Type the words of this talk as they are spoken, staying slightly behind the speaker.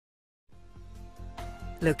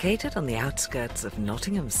Located on the outskirts of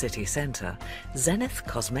Nottingham city centre, Zenith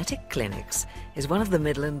Cosmetic Clinics is one of the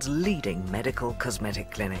Midlands' leading medical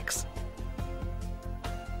cosmetic clinics.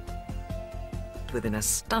 Within a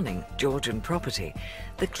stunning Georgian property,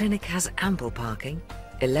 the clinic has ample parking,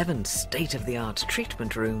 11 state-of-the-art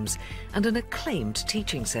treatment rooms and an acclaimed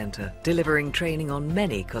teaching centre delivering training on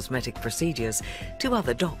many cosmetic procedures to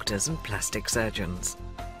other doctors and plastic surgeons.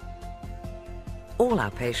 All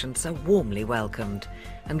our patients are warmly welcomed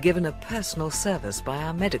and given a personal service by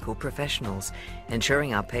our medical professionals,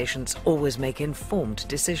 ensuring our patients always make informed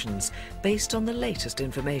decisions based on the latest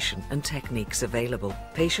information and techniques available.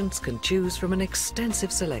 Patients can choose from an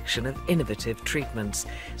extensive selection of innovative treatments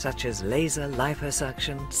such as laser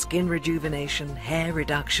liposuction, skin rejuvenation, hair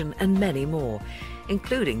reduction and many more,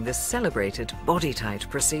 including the celebrated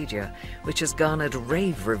BODYTITE procedure, which has garnered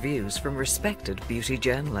rave reviews from respected beauty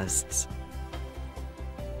journalists.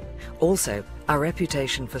 Also, our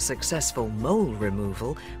reputation for successful mole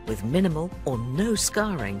removal with minimal or no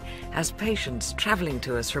scarring has patients travelling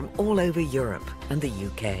to us from all over Europe and the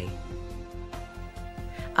UK.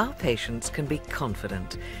 Our patients can be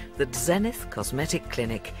confident that Zenith Cosmetic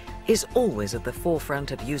Clinic is always at the forefront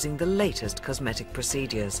of using the latest cosmetic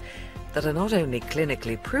procedures that are not only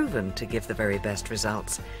clinically proven to give the very best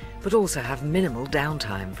results, but also have minimal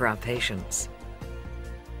downtime for our patients.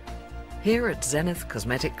 Here at Zenith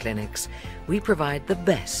Cosmetic Clinics, we provide the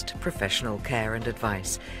best professional care and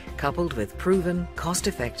advice, coupled with proven,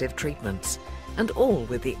 cost-effective treatments, and all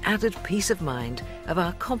with the added peace of mind of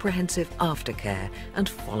our comprehensive aftercare and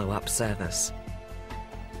follow-up service.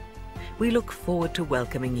 We look forward to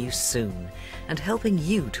welcoming you soon and helping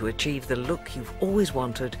you to achieve the look you've always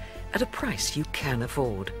wanted at a price you can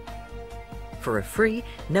afford. For a free,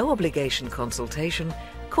 no-obligation consultation,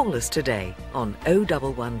 call us today on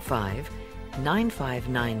 0115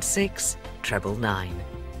 9596 999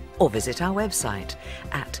 or visit our website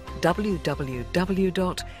at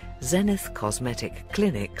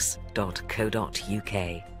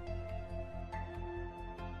www.zenithcosmeticclinics.co.uk.